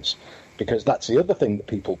lockdowns, because that's the other thing that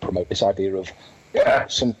people promote, this idea of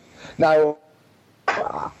some... Now,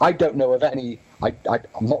 I don't know of any. I'm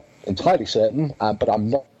not entirely certain, but I'm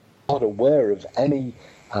not aware of any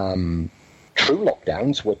true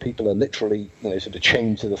lockdowns where people are literally, sort of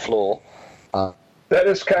chained to the floor. That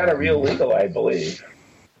is kind of illegal, I believe.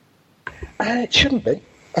 It shouldn't be.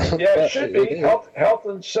 Yeah, it should be. Health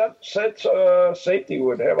and safety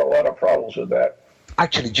would have a lot of problems with that.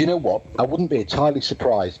 Actually, do you know what? I wouldn't be entirely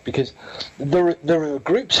surprised, because there are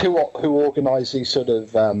groups who organise these sort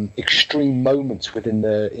of extreme moments within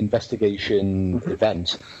the investigation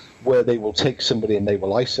event, where they will take somebody and they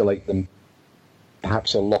will isolate them.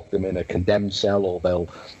 Perhaps they'll lock them in a condemned cell, or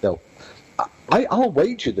I'll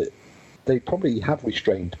wager that they probably have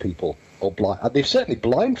restrained people, or they've certainly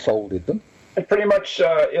blindfolded them. It's pretty much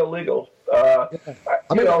illegal. I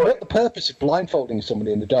mean, what the purpose of blindfolding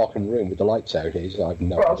somebody in a darkened room with the lights out is, I have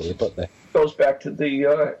no idea. But goes back to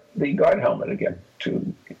the guard helmet again.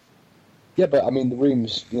 Yeah, but I mean, the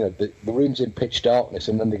room's the room's in pitch darkness,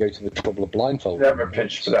 and then they go to the trouble of blindfolding. Never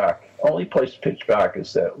pitch dark. Only place pitch dark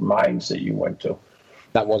is the mines that you went to.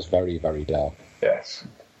 That was very, very dark. Yes,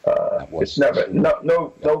 it's never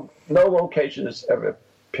no location is ever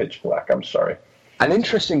pitch black. I'm sorry. An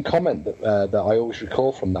interesting comment that I always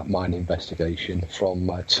recall from that mine investigation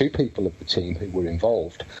from two people of the team who were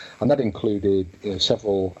involved, and that included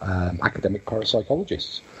several academic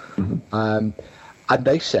parapsychologists. Mm-hmm. And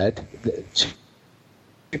they said, that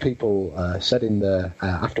two people said in the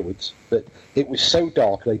afterwards, that it was so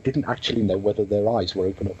dark they didn't actually know whether their eyes were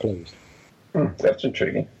open or closed. That's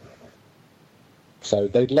intriguing. So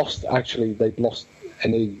they'd lost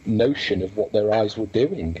any notion of what their eyes were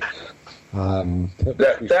doing.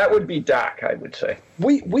 That would be dark, I would say.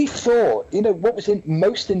 We thought, what was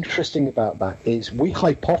most interesting about that is we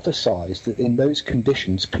hypothesized that in those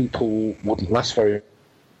conditions people wouldn't last very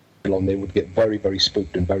long. They would get very, very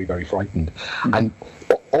spooked and very, very frightened. Mm-hmm. And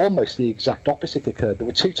almost the exact opposite occurred. There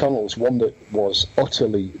were two tunnels, one that was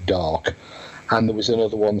utterly dark, and there was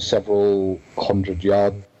another one several hundred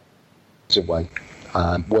yards away,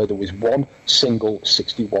 where there was one single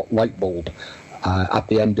 60-watt light bulb at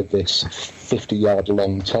the end of this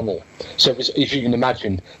 50-yard-long tunnel. So, as you can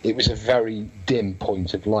imagine, it was a very dim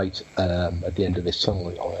point of light at the end of this tunnel.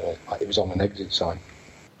 It was on an exit sign,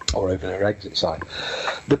 or over an exit sign.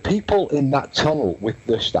 The people in that tunnel with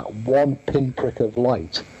just that one pinprick of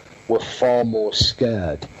light were far more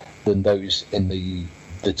scared than those in the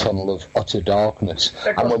tunnel of utter darkness.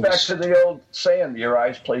 That goes back to the old saying, your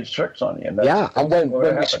eyes play tricks on you. And and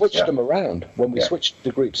when we switched them around, switched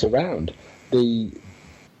the groups around, the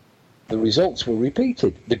results were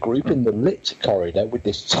repeated. The group in the lit corridor with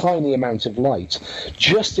this tiny amount of light,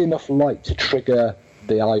 just enough light to trigger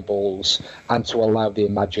the eyeballs and to allow the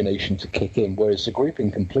imagination to kick in, whereas the group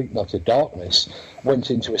in complete and utter darkness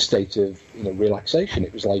went into a state of relaxation.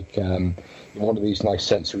 It was like one of these nice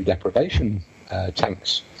sensory deprivation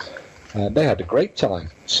tanks. They had a great time.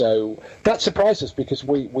 So that surprised us, because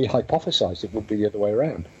we hypothesized it would be the other way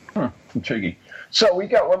around. Intriguing. So we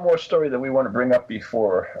got one more story that we want to bring up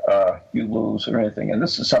before you lose or anything, and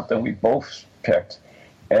this is something we both picked.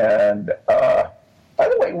 And by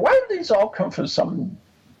the way, why do these all come from some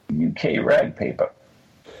UK rag paper?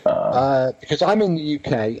 Because I'm in the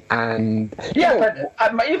UK, and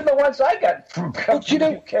but even the ones I got from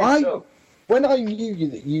the UK. When I knew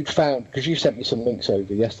that you'd found, because you sent me some links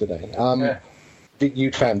over yesterday, that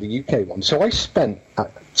you'd found the UK one. So I spent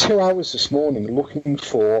 2 hours this morning looking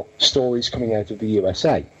for stories coming out of the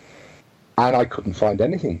USA, and I couldn't find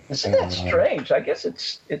anything. Isn't that strange? I guess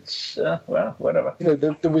it's well, whatever.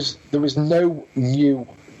 There was no new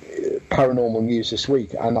paranormal news this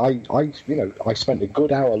week, and I spent a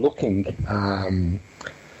good hour looking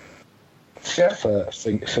for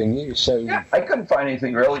news. So I couldn't find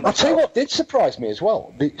anything really. I'll tell you what did surprise me as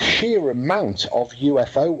well: the sheer amount of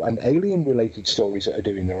UFO and alien-related stories that are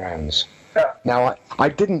doing the rounds. Yeah. Now, I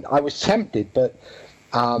was tempted, but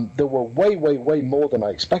there were way more than I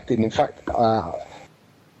expected. In fact, 9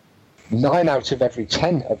 out of every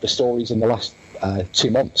 10 of the stories in the last 2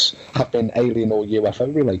 months have been alien or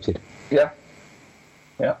UFO related. Yeah,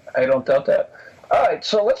 I don't doubt that. All right,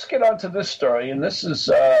 so let's get on to this story, and this is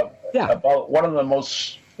about one of the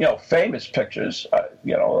most famous pictures.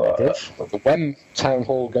 The Wem Town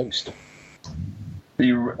Hall Ghost.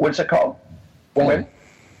 What's it called? Wem.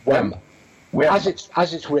 Wem. As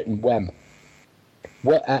it's written, Wem.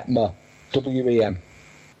 W-E-M.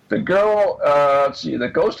 The girl,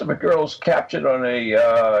 the ghost of a girl is captured on a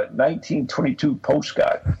 1922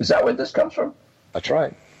 postcard. Is that where this comes from? That's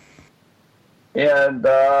right. And,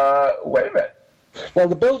 wait a minute. Well,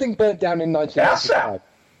 the building burnt down in 1995.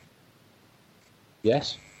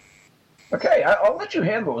 Yes. Okay, I'll let you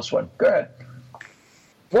handle this one. Go ahead.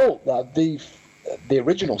 Well, the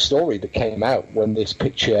original story that came out when this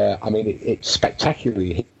picture, it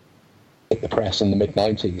spectacularly hit the press in the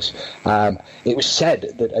mid-90s. It was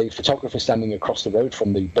said that a photographer standing across the road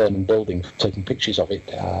from the burning building, taking pictures of it,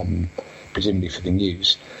 presumably for the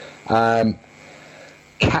news,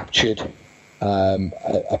 captured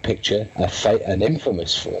a picture, an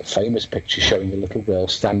infamous, famous picture showing a little girl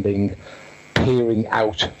standing, peering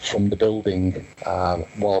out from the building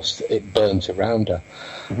whilst it burnt around her.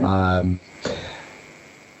 Mm-hmm.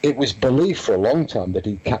 It was believed for a long time that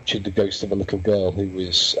he captured the ghost of a little girl who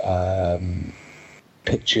was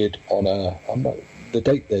pictured on the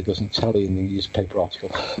date there doesn't tally in the newspaper article,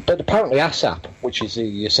 but apparently ASAP, which is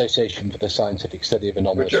the Association for the Scientific Study of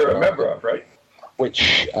Anomalous Which you're a member of, right?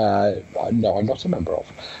 Which no, I'm not a member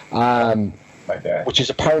of. My bad. Which is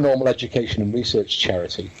a paranormal education and research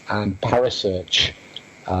charity, and Parasearch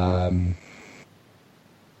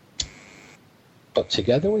got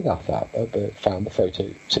together with ASAP, found the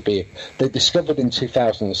photo to be... They discovered in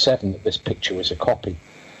 2007 that this picture was a copy,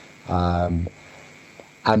 and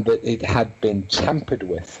that it had been tampered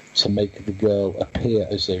with to make the girl appear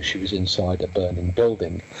as though she was inside a burning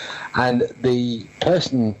building. And the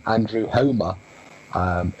person, Andrew Homer,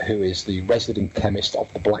 who is the resident chemist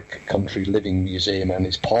of the Black Country Living Museum and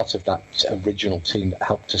is part of that original team that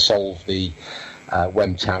helped to solve the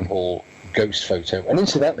Wem Town Hall ghost photo. And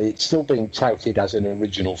incidentally, it's still being touted as an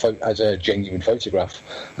original as a genuine photograph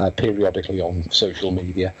periodically on social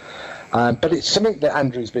media. But it's something that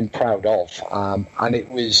Andrew's been proud of, and it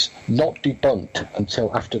was not debunked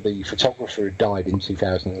until after the photographer had died in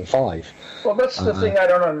 2005. Well, that's the thing I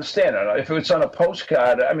don't understand. If it's on a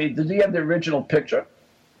postcard, did he have the original picture?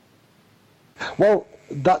 Well,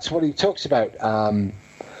 that's what he talks about.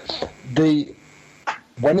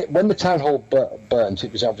 When the town hall burnt,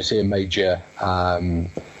 it was obviously a major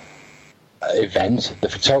event.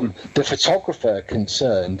 The photographer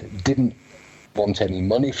concerned didn't want any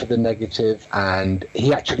money for the negative, and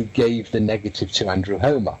he actually gave the negative to Andrew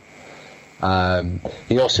Homer.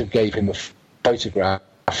 He also gave him a photograph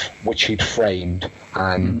which he'd framed,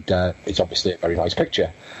 and it's obviously a very nice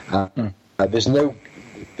picture. There's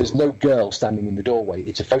no girl standing in the doorway.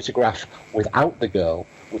 It's a photograph without the girl,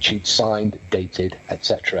 which he'd signed, dated,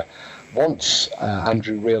 etc. Once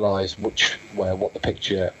Andrew realised what the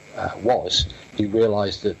picture was, he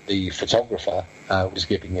realised that the photographer was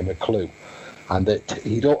giving him a clue, and that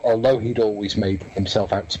although he'd always made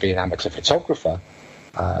himself out to be an amateur photographer,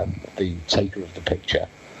 the taker of the picture,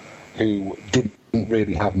 who didn't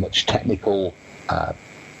really have much technical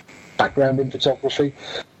background in photography,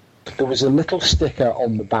 there was a little sticker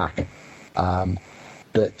on the back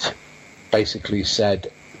that basically said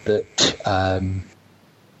that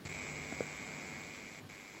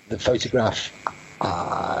the photograph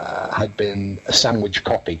had been a sandwich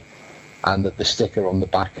copy, and that the sticker on the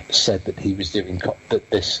back said that he was doing that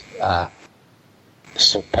this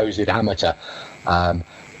supposed amateur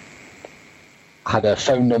had a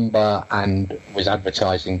phone number and was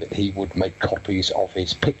advertising that he would make copies of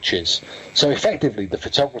his pictures. So effectively, the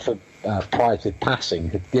photographer, prior to passing,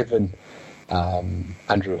 had given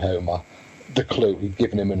Andrew Homer the clue. He'd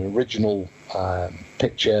given him an original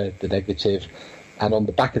picture, the negative, and on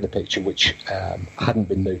the back of the picture, which hadn't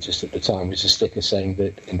been noticed at the time, was a sticker saying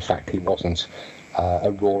that, in fact, he wasn't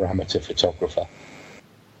a raw amateur photographer.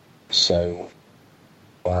 So...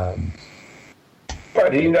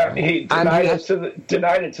 But he denied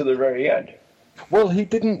it to the very end. Well, he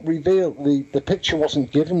didn't reveal the picture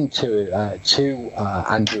wasn't given to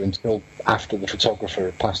Andrew until after the photographer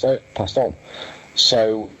had passed on.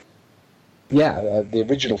 So, yeah, the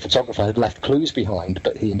original photographer had left clues behind,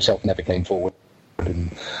 but he himself never came forward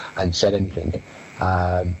and said anything.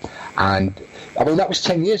 And I mean, that was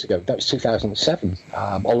 10 years ago. That was 2007.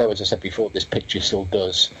 Although, as I said before, this picture still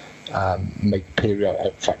does make period.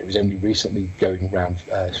 In fact, it was only recently going around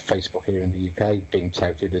Facebook here in the UK, being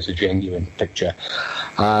touted as a genuine picture.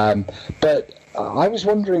 But I was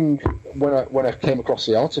wondering when I came across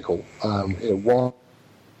the article, why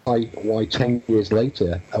 10 years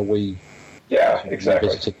later are we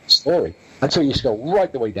revisiting the story? And so you used to go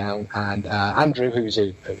right the way down, and Andrew, who's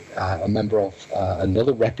a member of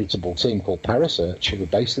another reputable team called Parasearch, who are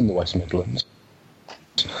based in the West Midlands.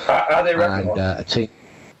 Are they reputable? And a team.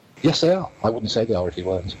 Yes, they are. I wouldn't say they are if you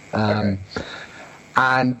weren't. Okay.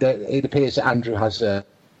 And it appears that Andrew has a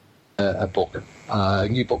book, a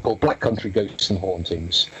new book called Black Country Ghosts and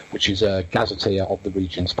Hauntings, which is a gazetteer of the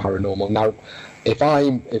region's paranormal. Now, if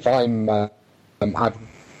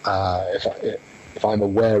I'm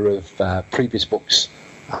aware of previous books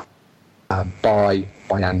by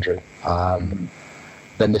Andrew,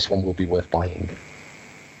 then this one will be worth buying.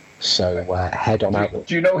 So head on out.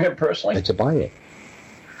 Do you know him personally? To buy it.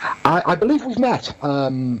 I believe we've met.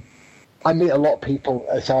 I meet a lot of people,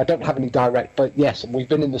 so I don't have any direct, but yes, we've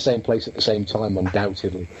been in the same place at the same time,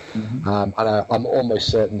 undoubtedly. Mm-hmm. And I'm almost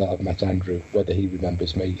certain that I've met Andrew. Whether he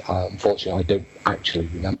remembers me, unfortunately, I don't actually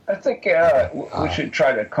remember. I think we should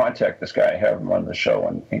try to contact this guy, have him on the show,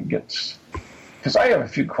 and get... Because I have a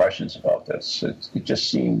few questions about this. It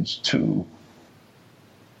just seems too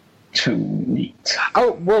neat.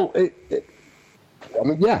 Oh, well, I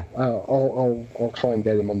mean, yeah, I'll try and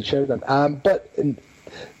get him on the show then. But...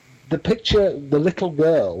 the picture, the little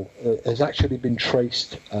girl, has actually been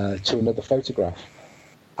traced to another photograph.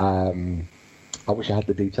 I wish I had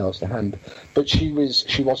the details to hand, but she was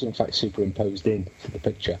in fact superimposed into the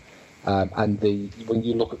picture. And when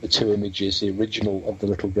you look at the two images, the original of the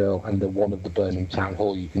little girl and the one of the burning town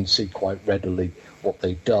hall, you can see quite readily what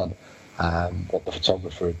they've done, what the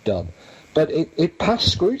photographer had done. But it passed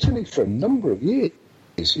scrutiny for a number of years.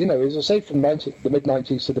 You know, as I say, from the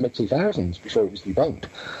mid-90s to the mid-2000s, before it was debunked,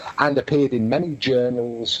 and appeared in many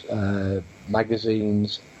journals,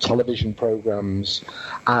 magazines, television programs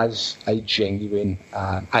as a genuine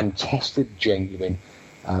and tested genuine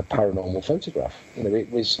paranormal photograph. You know,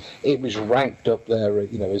 it was ranked up there,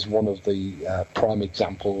 you know, as one of the prime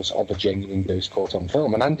examples of a genuine ghost caught on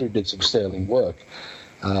film. And Andrew did some sterling work,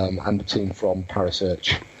 and the team from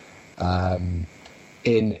Parasearch,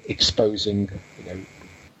 in exposing, you know,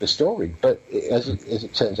 the story. But as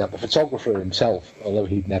it turns out, the photographer himself, although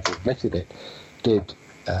he'd never admitted it, did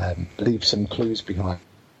leave some clues behind.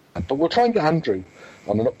 But we'll try and get Andrew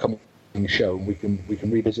on an upcoming show, and we can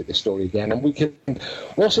revisit this story again, and we'll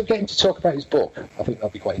also get him to talk about his book. I think that'll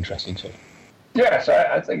be quite interesting too. Yes,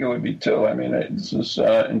 I think it would be too. I mean, this is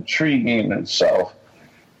intriguing in itself.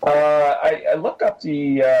 I looked up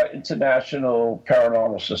the International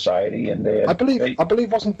Paranormal Society, and I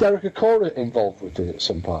believe wasn't Derek Acora involved with it at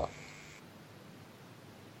some part?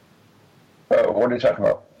 What are you talking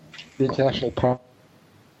about? The International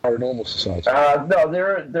Paranormal Society. No,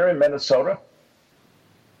 they're in Minnesota.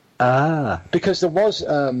 Because there was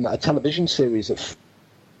a television series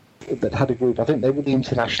that had a group. I think they were the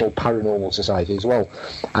International Paranormal Society as well,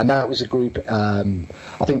 and that was a group. I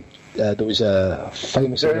think. There was a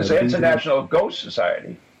famous... There's the International Ghost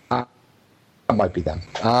Society. That might be them.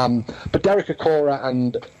 But Derek Acora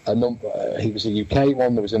and a number... he was a UK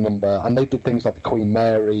one, there was a number... And they did things like the Queen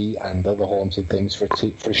Mary and other haunted things for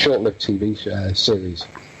a short-lived TV series.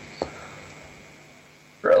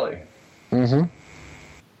 Really? Mm-hmm.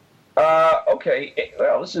 Okay,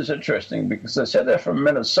 well, this is interesting, because I said they're from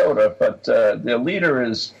Minnesota, but their leader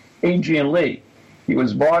is Adrian Lee. He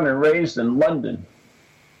was born and raised in London.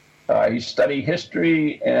 He studied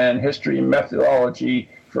history and methodology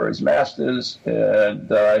for his master's, and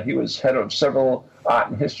he was head of several art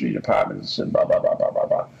and history departments, and blah, blah, blah, blah, blah,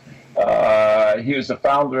 blah. He was the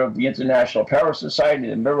founder of the International Para Society,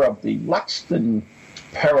 the member of the Luton,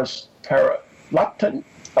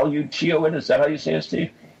 Luton, is that how you say it,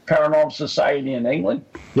 Steve? Paranormal Society in England?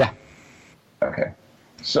 Yeah. Okay.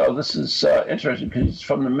 So this is interesting, because he's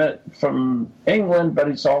from England, but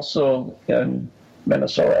he's also in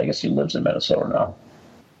Minnesota. I guess he lives in Minnesota now.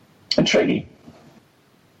 Intriguing.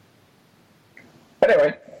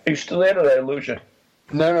 Anyway, are you still there, or did I lose you?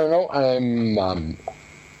 No. I'm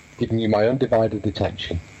giving you my undivided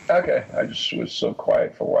attention. Okay, I just was so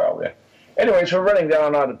quiet for a while there. Anyways, we're running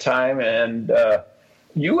down out of time, and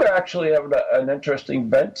you actually have an interesting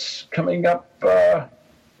event coming up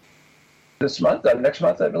this month, next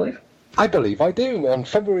month, I believe. I believe I do. On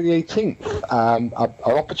February the 18th, an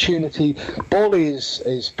opportunity. Borley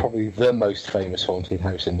is probably the most famous haunted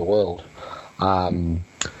house in the world. And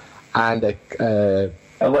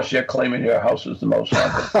unless you're claiming your house is the most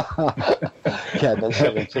haunted. Yeah, then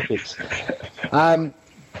selling tickets.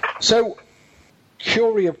 So,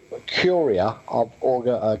 Curia have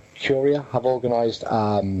organised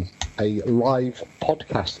a live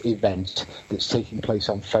podcast event that's taking place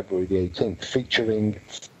on February the 18th, featuring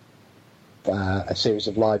a series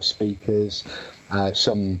of live speakers,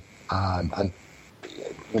 some and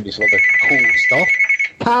Going to be some other cool stuff.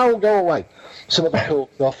 Cal, go away. Some other cool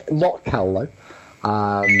stuff. Not Cal, though.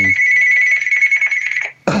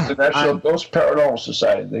 The National Ghost Paranormal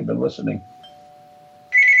Society. They've been listening.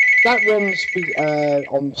 That runs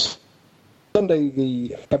on Sunday,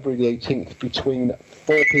 the February the 18th, between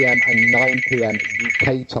 4 p.m. and 9 p.m.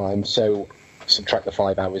 UK time. So subtract the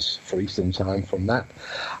 5 hours for Eastern time from that.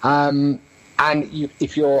 And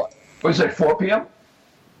if you're... What is it, 4 p.m.?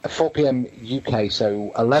 4 p.m. UK,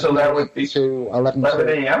 so 11 so that would be to 11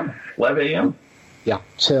 a.m.? 11 a.m.? Yeah,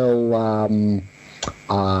 till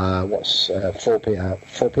 4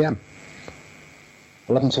 p.m.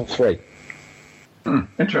 11 till 3.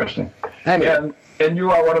 Interesting. Anyway, and you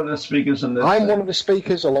are one of the speakers in this? I'm one of the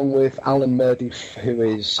speakers, along with Alan Murdy, who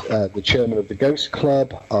is the chairman of the Ghost Club,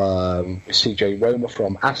 CJ Roma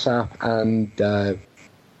from ASAP, and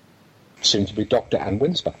soon to be Dr. Anne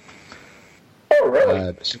Winsper. Oh,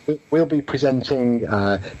 really? So we'll be presenting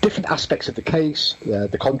different aspects of the case,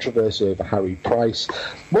 the controversy over Harry Price.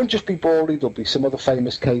 Won't just be Brawley, there'll be some other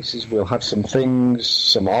famous cases. We'll have some things,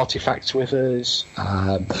 some artifacts with us.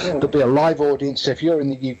 There'll be a live audience, so if you're in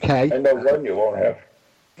the UK... I know one you won't have.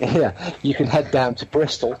 Yeah, you can head down to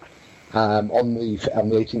Bristol on the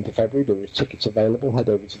 18th of February. There are tickets available. Head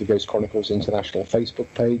over to the Ghost Chronicles International Facebook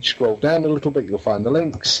page. Scroll down a little bit, you'll find the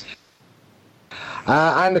links.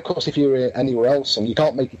 And of course, if you're anywhere else and you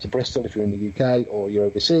can't make it to Bristol, if you're in the UK or you're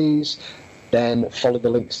overseas, then follow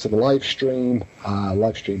the links to the live stream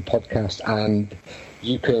podcast, and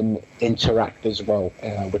you can interact as well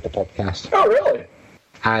with the podcast. Oh, really?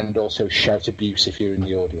 And also shout abuse if you're in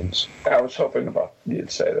the audience. I was hoping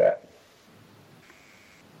you'd say that.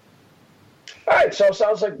 All right, so it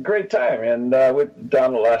sounds like a great time, and we're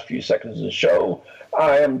down the last few seconds of the show.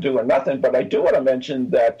 I am doing nothing, but I do want to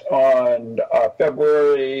mention that on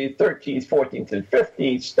February 13th, 14th, and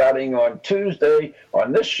 15th, starting on Tuesday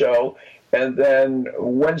on this show, and then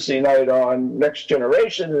Wednesday night on Next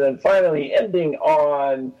Generation, and then finally ending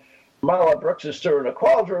on Marla Brooks' Stir in the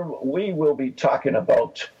Cauldron, we will be talking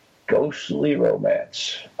about ghostly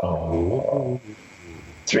romance. Oh.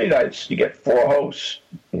 3 nights, you get 4 hosts,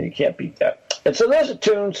 and you can't beat that. And so there's a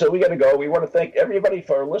tune, so we got to go. We want to thank everybody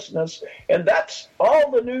for listening, and that's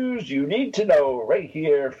all the news you need to know right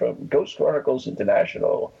here from Ghost Chronicles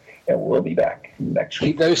International, and we'll be back next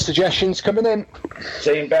week. Keep those suggestions coming in.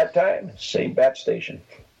 Same bat time, same bat station.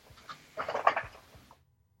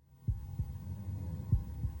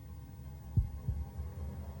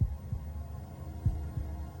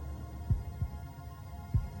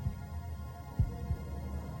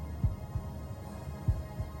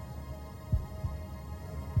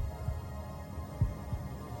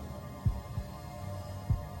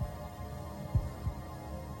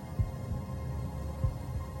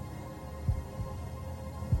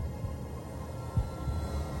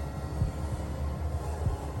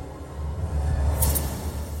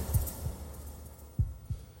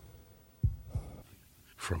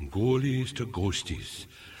 From ghoulies to ghosties,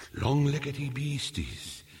 long-leggedy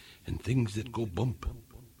beasties, and things that go bump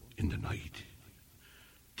in the night.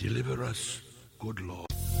 Deliver us, good Lord.